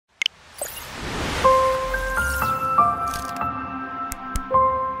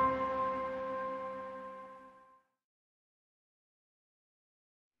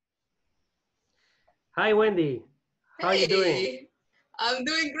Hi, Wendy. How are you doing? Hey, I'm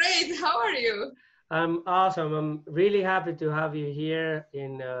doing great. How are you? I'm awesome. I'm really happy to have you here.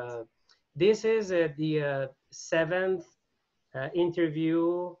 This is the seventh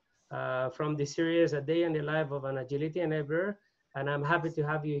interview from the series A Day in the Life of an Agility Enabler, and I'm happy to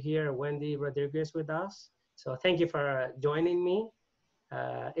have you here, Wendy Rodriguez, with us. So thank you for joining me.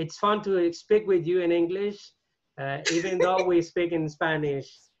 It's fun to speak with you in English, even though we speak in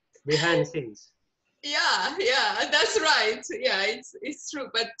Spanish behind the scenes. Yeah, that's right. Yeah, it's true.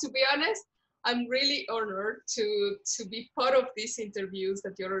 But to be honest, I'm really honored to be part of these interviews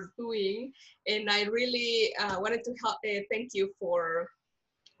that you're doing, and I really wanted to thank you for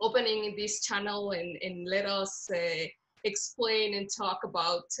opening this channel and let us explain and talk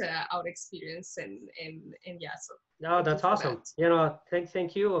about our experience and yeah. So No, thank you that's for that. awesome.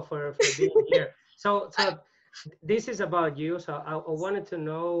 Thank you for being here. This is about you. So I wanted to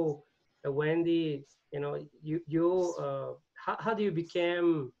know, Wendy, how do you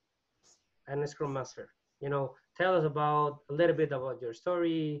become an Scrum Master? Tell us about a little bit about your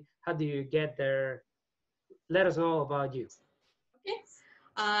story. How do you get there? Let us know about you. Okay.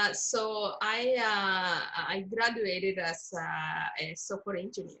 I graduated as a software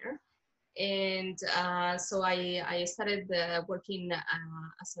engineer, and I started working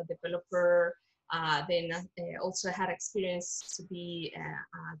as a developer. Then also had experience to be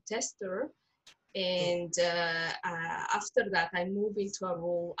a tester, and after that I moved into a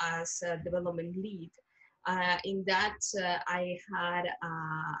role as a development lead. In that, I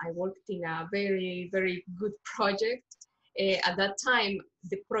worked in a very good project. At that time,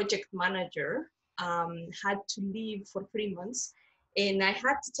 the project manager had to leave for 3 months, and I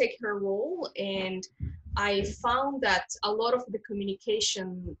had to take her role. And I found that a lot of the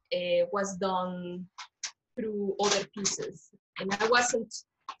communication was done through other pieces, and I wasn't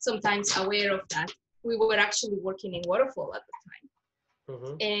sometimes aware of that. We were actually working in Waterfall at the time,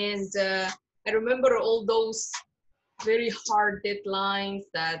 Mm-hmm. and I remember all those very hard deadlines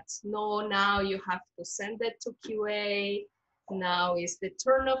that no, now you have to send it to QA. Now is the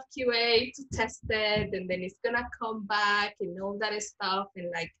turn of QA to test it, and then it's gonna come back and all that stuff. And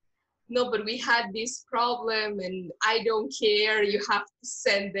like, no, but we had this problem, and I don't care. You have to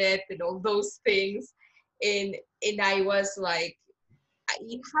send it, and all those things. And I was like,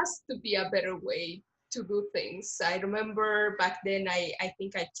 it has to be a better way to do things. I remember back then, I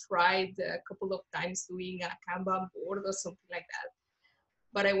think I tried a couple of times doing a Kanban board or something like that,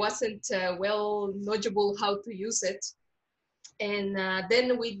 but I wasn't well knowledgeable how to use it. And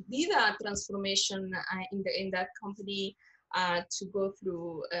then we did a transformation in that company to go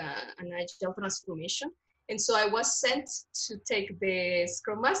through an agile transformation. And so I was sent to take the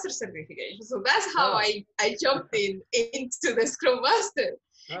Scrum Master certification. So that's how Oh, I jumped into the Scrum Master.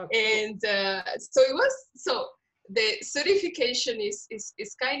 oh, cool. And so it was so the certification is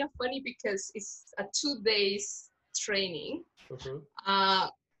kind of funny because it's a 2 days training Mm-hmm. uh,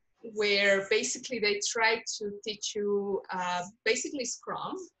 where basically they try to teach you basically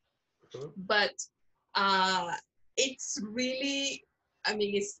Scrum, Mm-hmm. but uh, it's really, I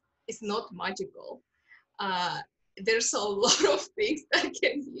mean, it's not magical. Uh, there's a lot of things that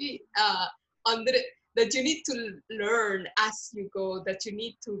can be under that you need to learn as you go, that you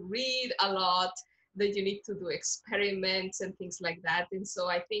need to read a lot, that you need to do experiments and things like that. And so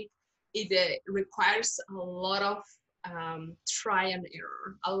I think it requires a lot of try and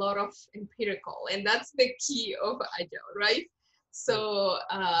error, a lot of empirical, and that's the key of Agile, right? Mm. So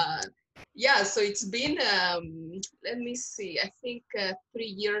yeah, so it's been let me see, I think 3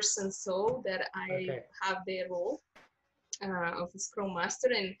 years and so that I Okay. have the role of Scrum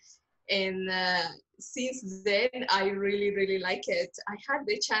Master, and since then I really like it. I had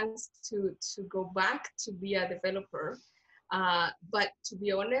the chance to go back to be a developer, but to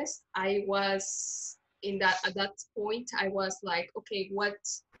be honest, I was in that at that point I was like, okay,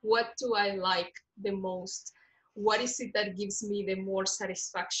 what do I like the most? What is it that gives me the more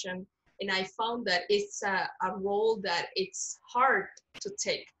satisfaction? And I found that it's a role that it's hard to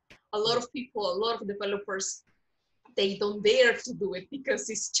take. A lot Mm. of people, a lot of developers, they don't dare to do it because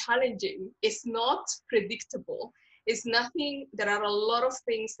it's challenging. It's not predictable. It's nothing. There are a lot of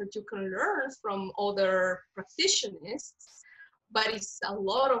things that you can learn from other practitioners, but it's a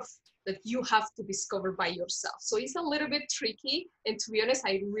lot of that you have to discover by yourself. So it's a little bit tricky. And to be honest,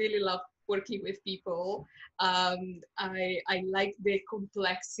 I really love working with people. I like the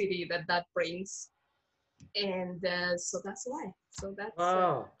complexity that that brings, and so that's why. So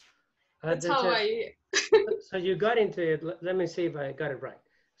Wow. that's That's how a, I. so you got into it. Let me see if I got it right.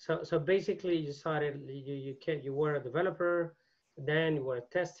 So basically, you started. You were a developer, then you were a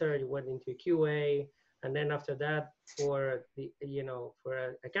tester. You went into QA. and then after that, for the, you know,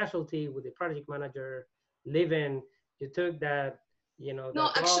 for a casualty with the project manager leaving, you took that, you know, No,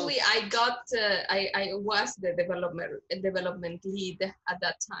 that role. actually, I got I was the development lead at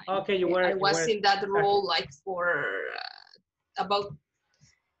that time. Okay, I you was were in that exactly. role like for about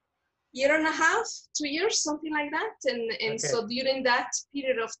year and a half, 2 years, something like that. And Okay, so during that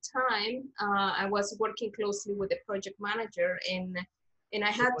period of time, I was working closely with the project manager, and I you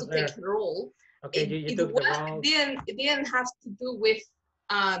had was to take there. a role. Okay, you took the role. It didn't have to do with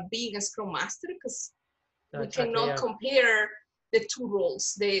being a Scrum Master, because we Exactly, cannot yeah. compare the two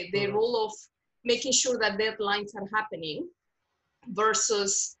roles. The Mhm. role of making sure that deadlines are happening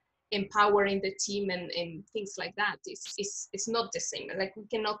versus empowering the team and things like that is not the same. Like, we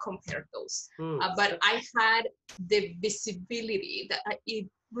cannot compare those. But I had the visibility that it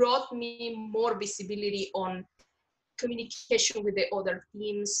brought me more visibility on communication with the other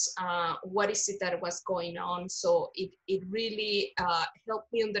teams, what is it that was going on. So it really helped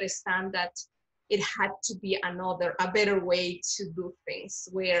me understand that it had to be a better way to do things,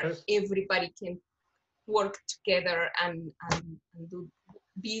 where So, everybody can work together and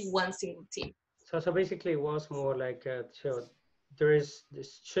be one single team. so basically, it was more like so there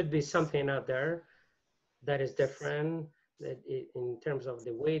should be something out there that is different, that in terms of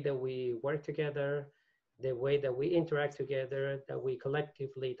the way that we work together, the way that we interact together, that we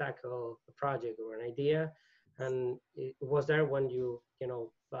collectively tackle a project or an idea. And it was there when you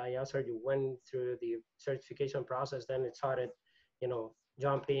know, by us, or you went through the certification process, then it started, you know,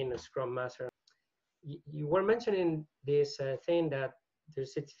 jumping a Scrum Master. You were mentioning this thing that the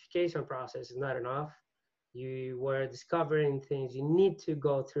certification process is not enough. You were discovering things. You need to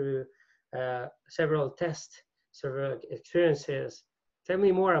go through several tests, several experiences. Tell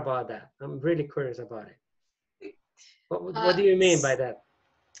me more about that. I'm really curious about it. What Uh, do you mean by that?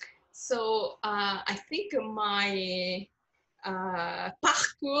 I think my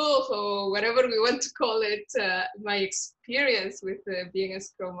parcours, or whatever we want to call it, my experience with being a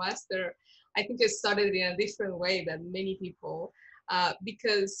Scrum Master, I think it started in a different way than many people,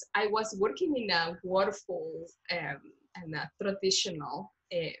 because I was working in a waterfall and a traditional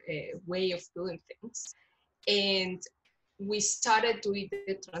way of doing things. And we started doing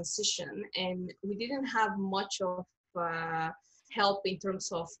the transition, and we didn't have much of help in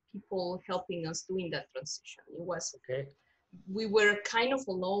terms of people helping us doing that transition. It was, Okay. we were kind of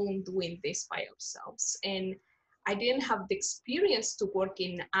alone doing this by ourselves. And I didn't have the experience to work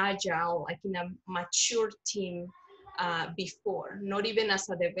in Agile, like in a mature team before, not even as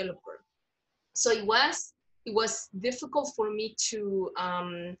a developer. So it was difficult for me to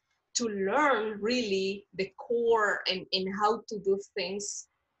learn really the core and how to do things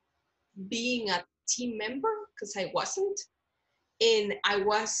being a team member, because I wasn't. And I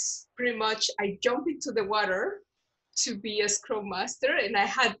was pretty much, I jumped into the water to be a Scrum Master, and I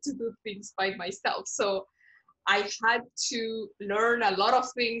had to do things by myself. So I had to learn a lot of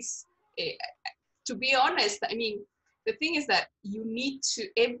things. eh, to be honest, I mean, the thing is that you need to,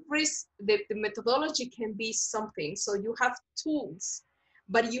 the methodology can be something. So you have tools,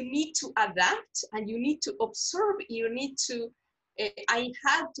 but you need to adapt, and you need to observe. You need to, I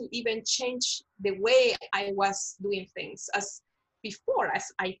had to even change the way I was doing things. As before, as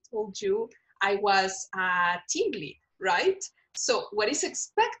I told you, I was a team lead, right? So what is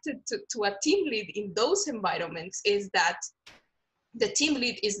expected to a team lead in those environments is that the team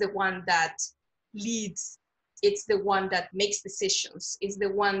lead is the one that leads. It's the one that makes decisions. It's the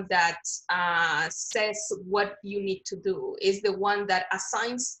one that says what you need to do. It's the one that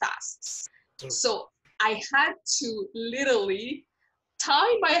assigns tasks. Mm. So I had to literally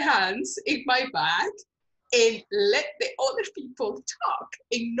tie my hands in my back and let the other people talk,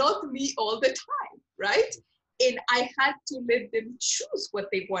 and not me all the time, right? And I had to let them choose what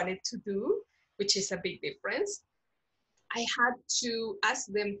they wanted to do, which is a big difference. I had to ask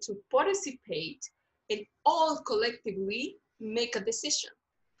them to participate and all collectively make a decision,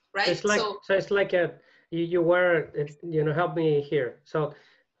 So right? it's like a you were, you know, help me here. So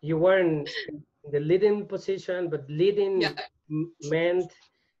you were in the leading position, but Yeah, leading meant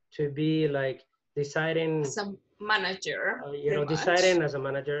to be like deciding, as a manager, you know, pretty much. deciding as a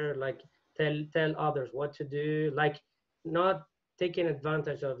manager, like tell others what to do, like not taking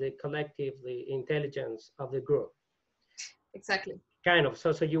advantage of the collectively intelligence of the group. Exactly. Kind of.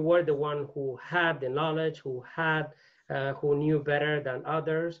 So you were the one who had the knowledge, who knew better than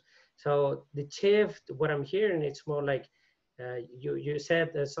others. So the shift, what I'm hearing, it's more like you said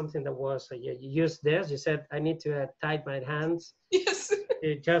something that was you used this. You said I need to tie my hands, Yes.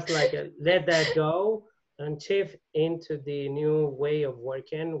 just like let that go and shift into the new way of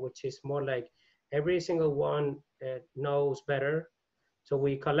working, which is more like every single one knows better. So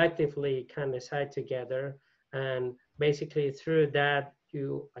we collectively can decide together, and basically through that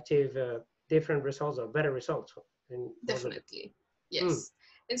you achieve different results or better results. Definitely, Mm, yes.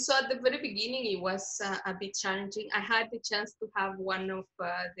 And so at the very beginning, it was a bit challenging. I had the chance to have one of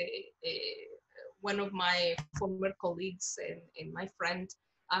my former colleagues and my friend.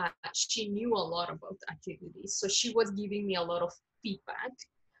 She knew a lot about activities, so she was giving me a lot of feedback.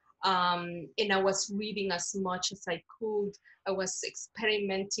 And I was reading as much as I could. I was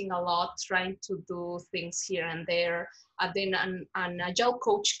experimenting a lot, trying to do things here and there. Then an agile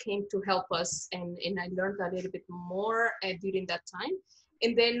coach came to help us, and I learned a little bit more during that time.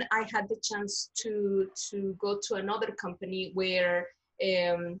 And then I had the chance to go to another company where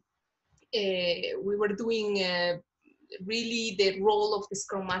we were doing really the role of the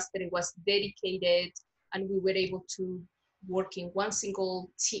Scrum Master. It was dedicated, and we were able to work in one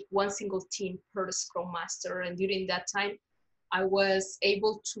single team per Scrum Master. And during that time, I was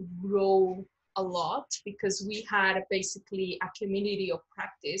able to grow a lot because we had basically a community of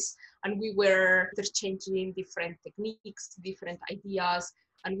practice, and we were interchanging different techniques, different ideas,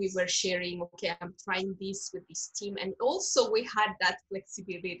 and we were sharing, okay, I'm trying this with this team. And also we had that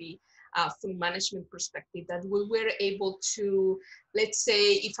flexibility from management perspective, that we were able to, let's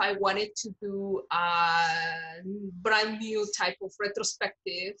say, if I wanted to do a brand new type of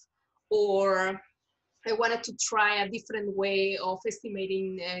retrospective, or I wanted to try a different way of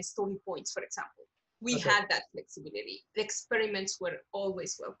estimating story points, for example, we okay. had that flexibility. The experiments were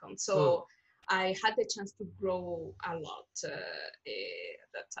always welcome. So I had the chance to grow a lot at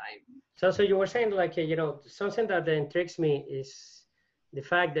that time. So you were saying, like, something that intrigues me is the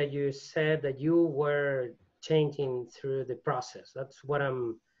fact that you said that you were changing through the process. That's what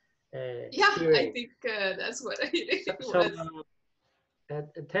I'm yeah, hearing. I think that's what it So, was.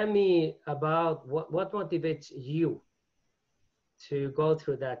 tell me about what motivates you to go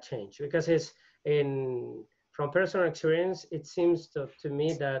through that change, because it's from personal experience, it seems to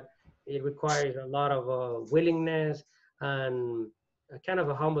me that it requires a lot of willingness and a kind of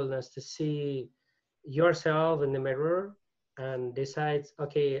a humbleness to see yourself in the mirror and decide,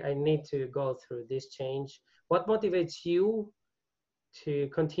 okay, I need to go through this change. What motivates you to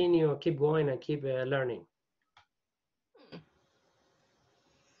continue, keep going, and keep learning?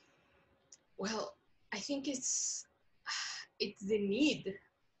 Well, I think it's the need.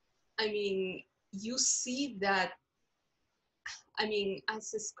 I mean, you see that. I mean,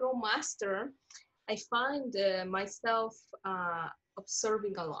 as a Scrum Master, I find myself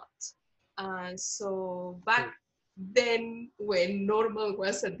observing a lot. So back then, when normal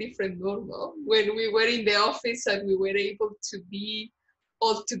was a different normal, when we were in the office and we were able to be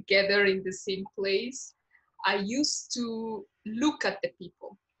all together in the same place, I used to look at the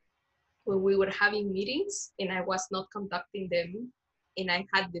people when we were having meetings and I was not conducting them, and I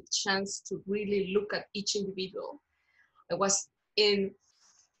had the chance to really look at each individual. I was in,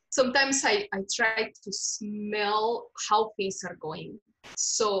 sometimes I try to smell how things are going.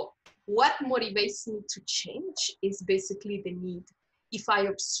 So what motivates me to change is basically the need. If I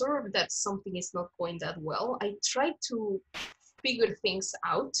observe that something is not going that well, I try to figure things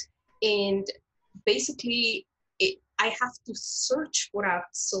out, and basically I have to search for a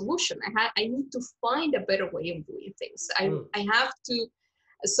solution. I need to find a better way of doing things. I have to,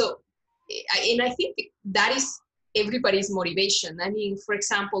 so, and I think that is everybody's motivation. I mean, for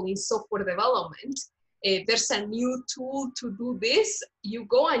example, in software development, there's a new tool to do this, you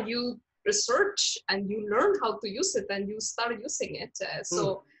go and you research and you learn how to use it and you start using it.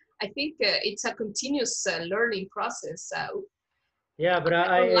 So I think it's a continuous learning process. Yeah, but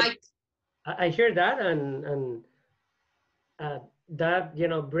I hear that, and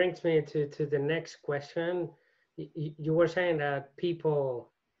that brings me to the next question. You were saying that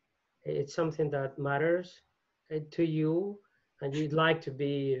people, it's something that matters to you, and you'd like to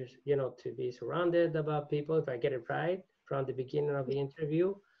be to be surrounded about people, if I get it right from the beginning of the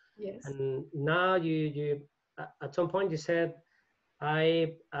interview. Yes. And now you at some point you said,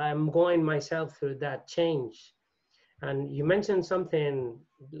 I'm going myself through that change. And you mentioned something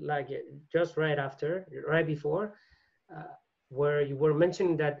like just right before, where you were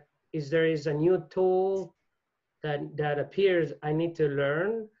mentioning that there is a new tool that appears I need to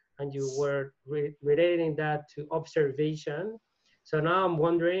learn, and you were relating that to observation. So now I'm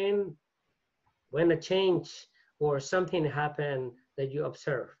wondering, when a change or something happened that you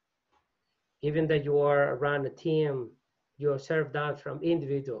observe, given that you are around a team, you observe that from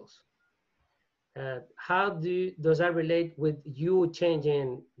individuals. How does that relate with you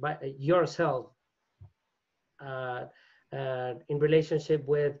changing by yourself in relationship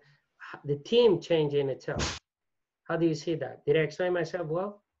with the team changing itself. How do you see that? Did I explain myself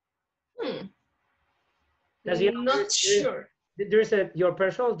well? Hmm. Because you know, Not sure. there's your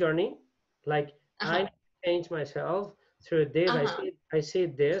personal journey. Like I Uh-huh. change myself through this. Uh-huh. I see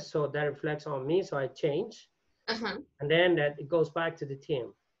this, so that reflects on me. So I change, Uh-huh. and then that it goes back to the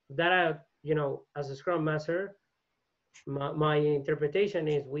team. That I, you know, as a Scrum Master, my interpretation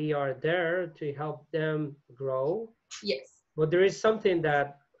is we are there to help them grow. Yes. But there is something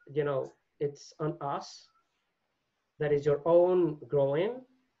that, you know, it's on us, that is your own growing,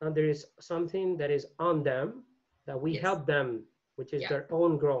 and there is something that is on them that we Yes. help them, which is Yeah. their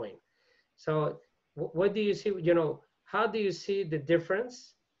own growing. So what do you see, you know, how do you see the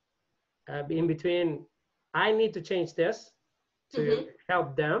difference in between I need to change this to Mm-hmm.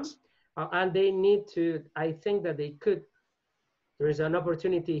 help them, and they need to, I think that they could, there is an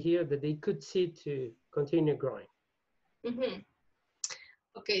opportunity here that they could see to continue growing. Mm-hmm.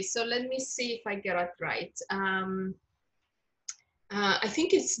 Okay, so let me see if I get it right. I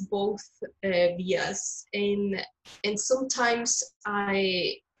think it's both bias, and sometimes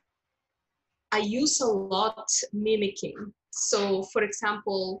I use a lot mimicking. So, for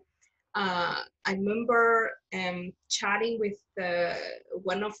example, I remember chatting with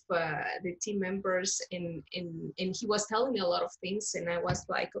one of the team members, and he was telling me a lot of things, and I was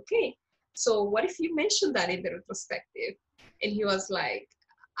like, okay, so what if you mentioned that in the retrospective? And he was like,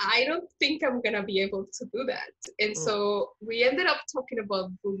 I don't think I'm gonna be able to do that. And Mm, so we ended up talking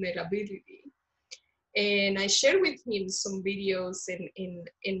about vulnerability, and I shared with him some videos,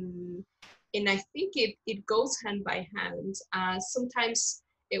 and I think it goes hand by hand. Sometimes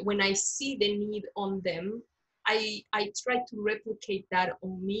when I see the need on them, I try to replicate that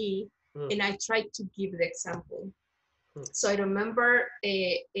on me, mm, and I try to give the example. mm, So I remember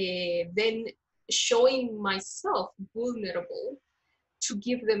then showing myself vulnerable to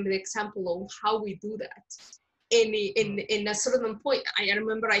give them the example of how we do that. In a certain point, I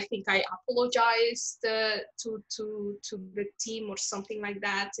remember I think I apologized to the team or something like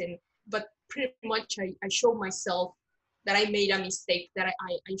that, and but pretty much I show myself that I made a mistake, that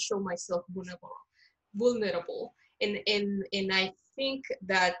I show myself vulnerable, and I think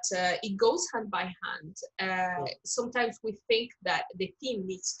that it goes hand by hand. mm. Sometimes we think that the team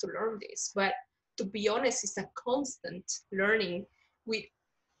needs to learn this, but to be honest, it's a constant learning.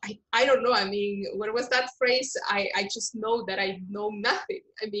 I don't know. I mean, what was that phrase? I just know that I know nothing.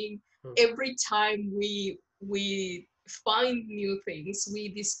 I mean, Mm. every time we find new things, we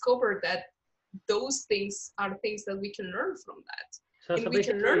discover that those things are things that we can learn from that, So and so we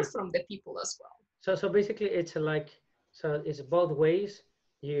can learn basically, from the people as well. so basically it's like, so it's both ways.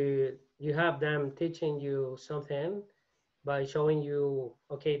 You have them teaching you something by showing you,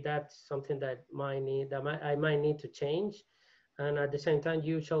 okay, that's something that I might need to change, and at the same time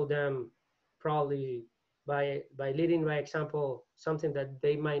you show them probably by leading by example something that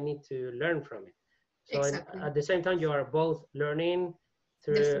they might need to learn from it. So Exactly. at the same time you are both learning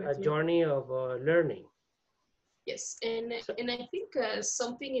through a Definitely. journey of learning. Yes, and So and I think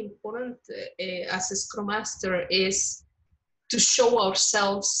something important as a Scrum Master is to show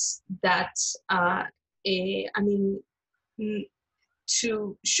ourselves that I mean,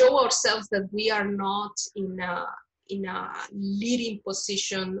 to show ourselves that we are not in a leading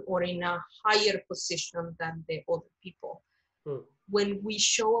position or in a higher position than the other people. mm, When we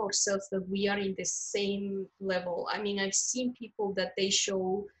show ourselves that we are in the same level, I mean, I've seen people that they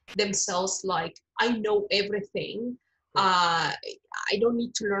show themselves like, I know everything, mm, I don't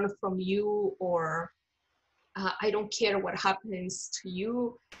need to learn from you, or I don't care what happens to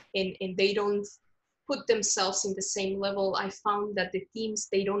you, and they don't put themselves in the same level. I found that the teams,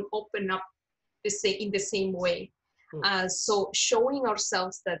 they don't open up in the same way. mm. So showing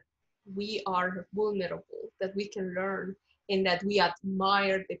ourselves that we are vulnerable, that we can learn, and that we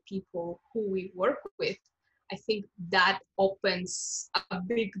admire the people who we work with, I think that opens a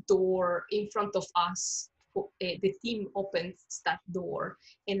big door in front of us. The team opens that door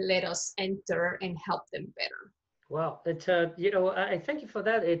and let us enter and help them better. Wow, it's you know, I thank you for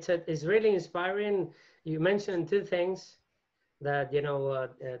that. It's really inspiring. You mentioned two things that, you know,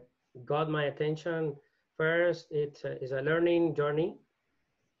 got my attention. First, it's a learning journey.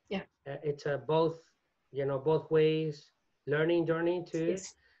 Yeah. It's a both, you know, both ways learning journey too.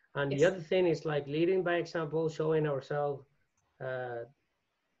 Yes. And the Yes. other thing is like leading by example, showing ourselves uh,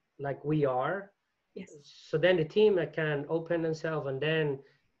 like we are. Yes. So then the team can open themselves and then,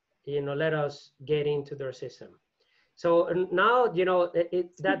 you know, let us get into their system. So now, you know,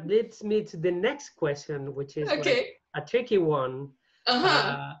 that leads me to the next question, which is like Okay. a tricky one.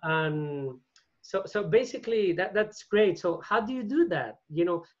 Uh-huh. And So basically that's great. So how do you do that? You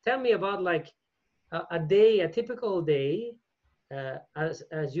know, tell me about like a day, a typical day,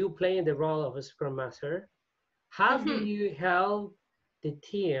 as you play in the role of a Scrum Master. How do Mhm. you help the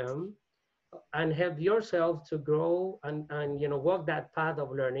team and help yourself to grow and you know walk that path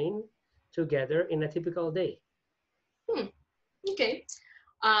of learning together in a typical day? Hmm. Okay.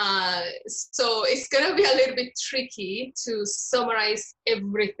 So it's gonna be a little bit tricky to summarize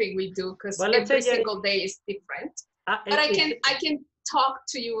everything we do because Well, let's every say yeah, single day is different. But I can talk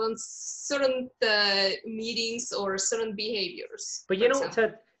to you on certain meetings or certain behaviors, but for you know,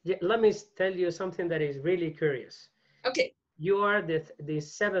 example. Ted, let me tell you something that is really curious. Okay. You are the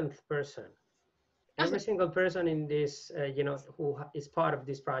seventh person. Every Okay. single person in this, you know, who is part of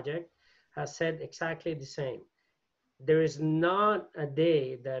this project has said exactly the same. There is not a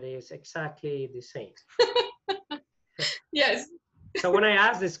day that is exactly the same. Yes, So when I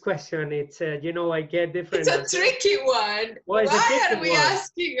ask this question, it's, you know, I get it's different a answers. tricky one. Well, it's a Why tricky are we one.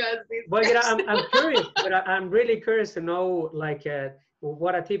 asking us this Well, you know, question? I'm curious, but I'm really curious to know, like,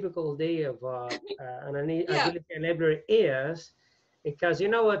 what a typical day of an Yeah, agility enabler is, because you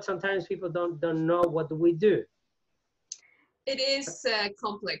know what, sometimes people don't know what do we do. it is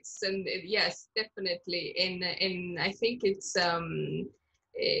complex, and yes, definitely. And I think it's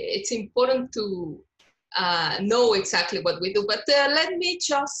important to know exactly what we do. But let me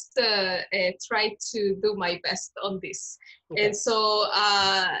just try to do my best on this. And Okay. so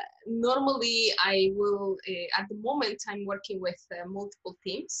normally I will, at the moment, I'm working with multiple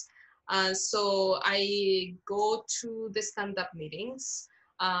teams. So I go to the stand-up meetings.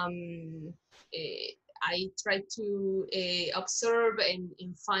 Um, eh, I try to observe and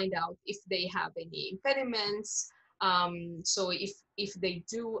find out if they have any impediments. So if they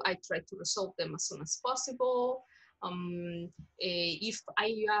do, I try to resolve them as soon as possible. If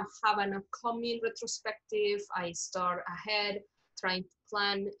I have an upcoming retrospective, I start ahead trying to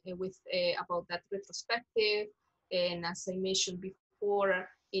plan with about that retrospective. And as I mentioned before,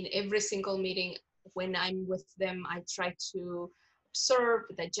 in every single meeting when I'm with them, I try to observe,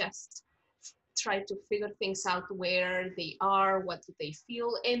 digest, try to figure things out where they are, what do they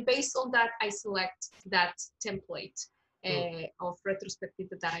feel, and based on that, I select that template Mm. of retrospective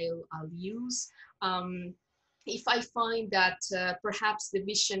that I'll use. Um, if I find that perhaps the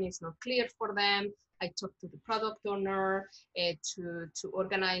vision is not clear for them, I talk to the product owner to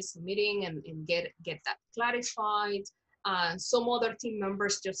organize a meeting and get that clarified. Some other team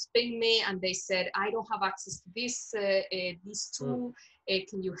members just pinged me and they said, I don't have access to this Mm. tool.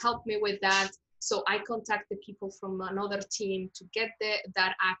 Can you help me with that? So I contact the people from another team to get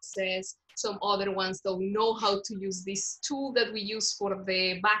that access. Some other ones don't know how to use this tool that we use for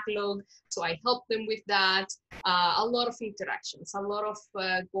the backlog. So I help them with that. A lot of interactions, a lot of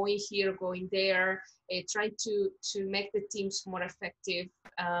going here, going there, trying to make the teams more effective.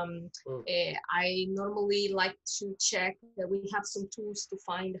 Mm. I normally like to check that we have some tools to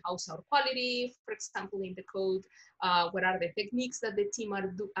find how's our quality, for example, in the code. What are the techniques that the team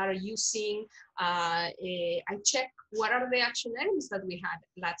are using? I check what are the action items that we had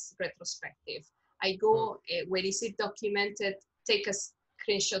last retrospective. I Mm. go, when is it documented, take a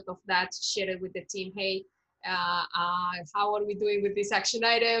screenshot of that, share it with the team. Hey, how are we doing with these action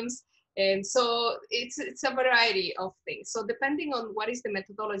items? And so it's a variety of things. So depending on what is the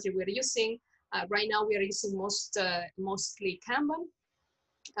methodology we're using, right now we are using mostly Kanban,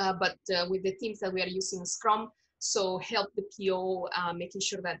 but with the teams that we are using Scrum, so help the PO making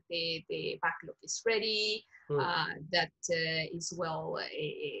sure that the backlog is ready, Mm. that is well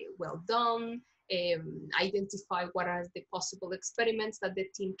done, identify what are the possible experiments that the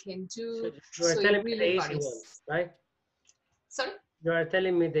team can So do. you are So it telling me the really easy ones, varies. right? Sorry? You are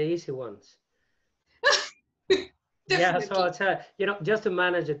telling me the easy ones. Yeah, so Definitely. it's you know, just to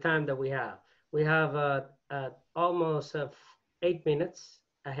manage the time that we have almost 8 minutes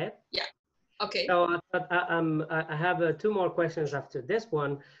ahead. Yeah. Okay. So I have two more questions after this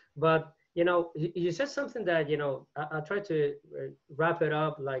one, but you know, you said something that you know I'll try to wrap it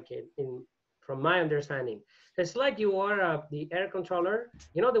up like in from my understanding. It's like you are the air controller,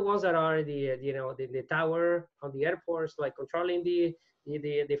 you know, the ones that are the you know the tower on the airports, like controlling the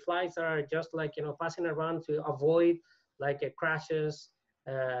flights that are just like you know passing around to avoid like crashes,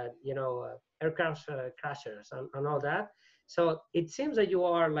 you know, aircraft crashes and all that. So it seems that you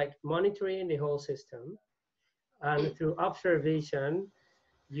are like monitoring the whole system, and Mm. through observation,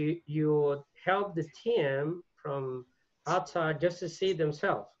 you help the team from outside just to see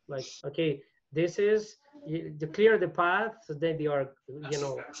themselves. Like, okay, this is to clear the path, so then they are, you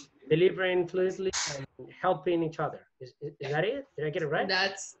know, delivering fluidly and helping each other. Is that it? Did I get it right?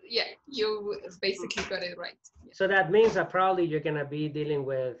 That's, yeah, you basically got it right. Yeah. So that means that probably you're going to be dealing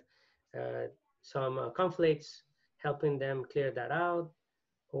with some conflicts, helping them clear that out,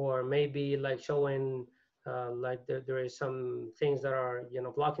 or maybe like showing like there is some things that are, you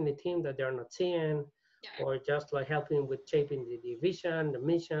know, blocking the team that they're not seeing, Yeah, or just like helping with shaping the vision, the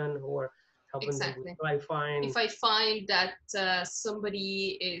mission, or helping them with exactly. clarifying. If I find that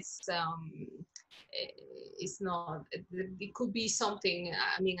somebody is not, it could be something.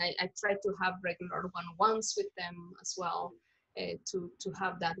 I mean, I try to have regular one-on-ones with them as well, to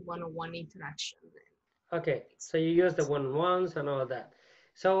have that one-on-one interaction. Okay, so you use the one-on-ones and all that.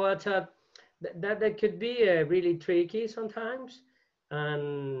 So that could be really tricky sometimes,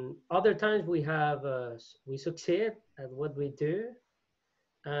 and other times we succeed at what we do.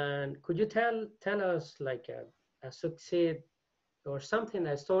 And could you tell us like a succeed or something,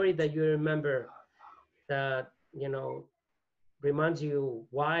 a story that you remember that, you know, reminds you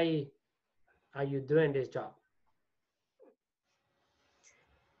why are you doing this job?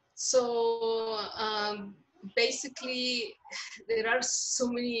 So basically, there are so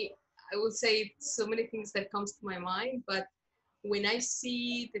many, I would say, so many things that comes to my mind. But when I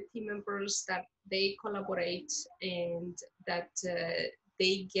see the team members that they collaborate and that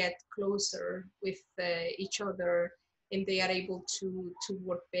they get closer with each other and they are able to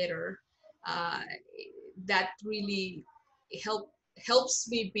work better, uh, that really helps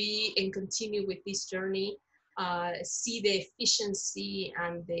me be and continue with this journey. See the efficiency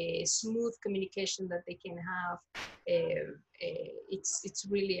and the smooth communication that they can have. It's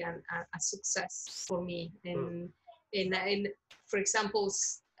really a success for me. And for example,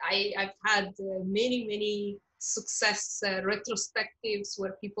 I've had many success retrospectives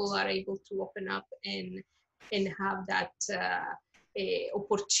where people are able to open up and have that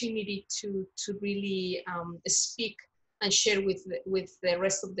opportunity to really speak and share with the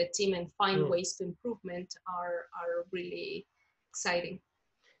rest of the team and find ways to improvement are really exciting.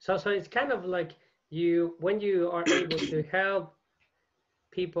 So it's kind of like you, when you are able to help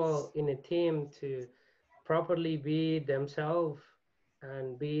people in a team to properly be themselves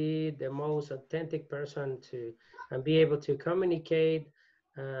and be the most authentic person to, and be able to communicate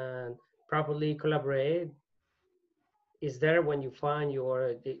and properly collaborate, is there when you find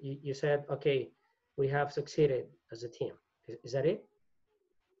you said, okay, we have succeeded as a team. Is that it?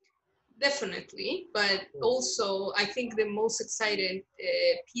 Definitely, but also I think the most exciting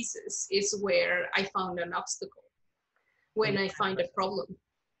pieces is where I found an obstacle, when I find a problem.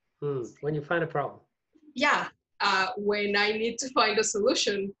 When you find a problem. Yeah, when I need to find a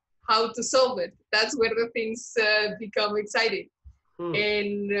solution, how to solve it. That's where the things become exciting.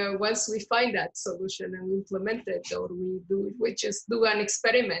 And once we find that solution and we implement it, or we just do an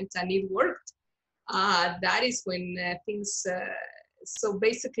experiment and it worked, that is when things. So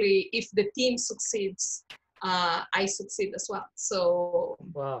basically, if the team succeeds, I succeed as well. So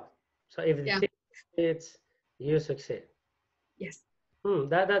wow. So if the team succeeds, you succeed. Yes.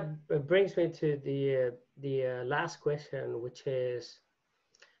 That brings me to the last question, which is,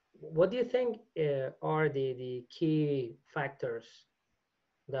 what do you think are the key factors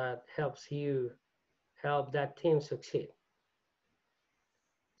that help that team succeed?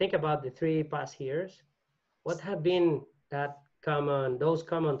 Think about the 3 past years. What have been those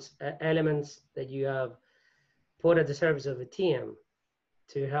common elements that you have put at the service of a team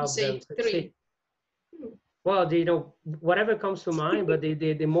to help them succeed? 3. Well, you know, whatever comes to mind, but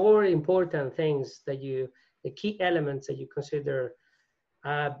the more important things that the key elements that you consider,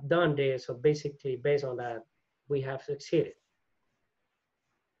 I've done this, so basically based on that, we have succeeded.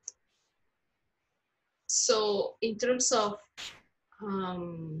 So in terms of,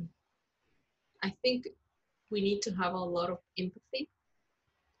 I think we need to have a lot of empathy.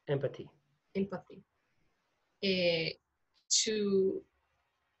 To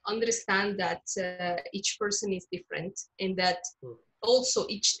understand that each person is different, and that also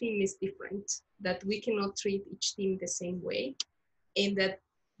each team is different, that we cannot treat each team the same way, and that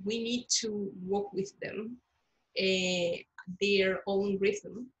we need to work with them their own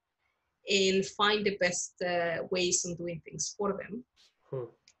rhythm and find the best ways of doing things for them.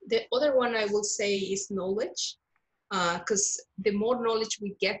 The other one I will say is knowledge, because the more knowledge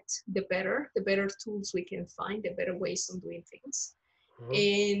we get, the better tools we can find, the better ways of doing things.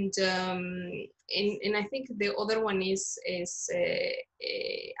 And I think the other one is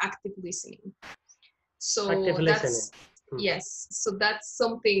active listening. So active that's listening. Yes, so that's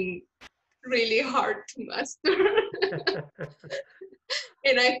something really hard to master.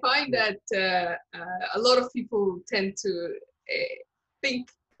 And I find that a lot of people tend to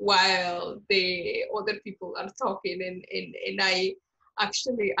think while the other people are talking, and I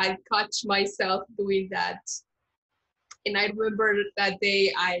catch myself doing that. And I remember that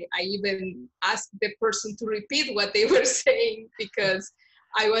day I even asked the person to repeat what they were saying because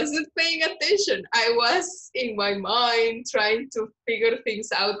I wasn't paying attention. I was in my mind trying to figure things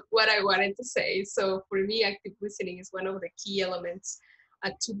out what I wanted to say. So for me, active listening is one of the key elements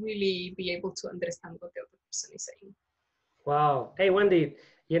to really be able to understand what the other person is saying. Wow. Hey, Wendy,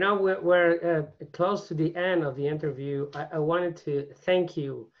 you know, we're close to the end of the interview. I wanted to thank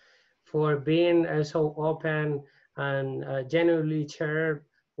you for being so open and genuinely share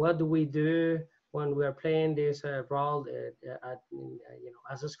what do we do when we are playing this role you know,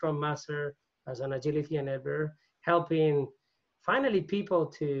 as a Scrum Master, as an agility enabler, helping finally people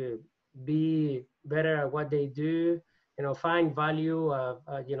to be better at what they do, you know, find value,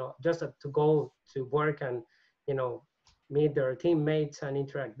 you know, just to go to work and, you know, meet their teammates and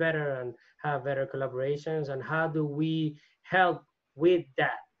interact better and have better collaborations. And how do we help with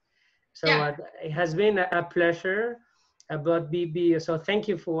that? So Yeah. it has been a pleasure. But BB, so thank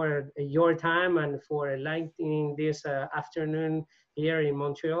you for your time and for lightening this afternoon here in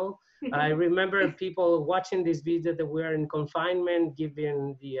Montreal. I remember people watching this video that we're in confinement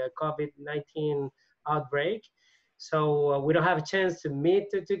given the COVID-19 outbreak. So we don't have a chance to meet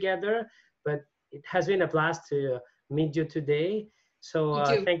together, but it has been a blast to meet you today. So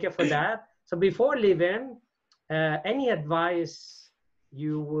thank you for that. So before leaving, any advice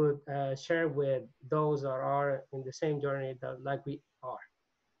you would share with those that are in the same journey that like we are?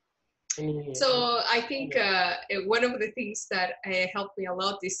 So I think one of the things that helped me a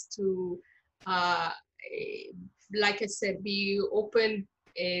lot is to, like I said, be open,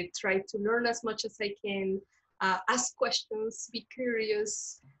 try to learn as much as I can, ask questions, be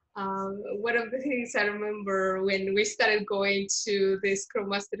curious. One of the things I remember when we started going to the Scrum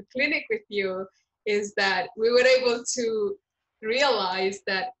Master Clinic with you is that we were able to realize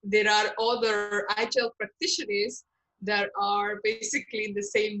that there are other Agile practitioners that are basically in the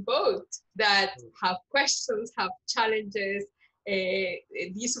same boat, that have questions, have challenges.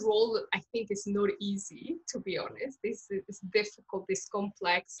 This role, I think, is not easy, to be honest. This is difficult, it's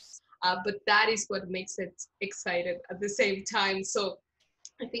complex, but that is what makes it exciting at the same time. So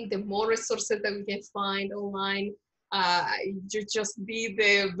I think the more resources that we can find online, you just be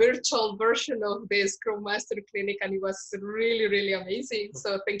the virtual version of the Scrum Master Clinic, and it was really, really amazing.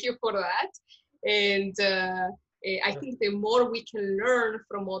 So thank you for that. And I think the more we can learn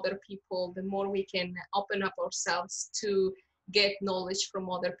from other people, the more we can open up ourselves to get knowledge from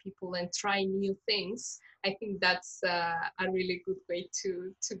other people and try new things. I think that's a really good way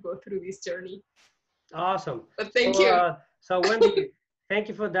to go through this journey. Awesome. But thank you. So Wendy, thank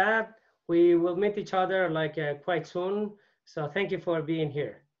you for that. We will meet each other like quite soon. So thank you for being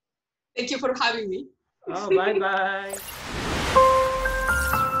here. Thank you for having me. Oh, bye-bye.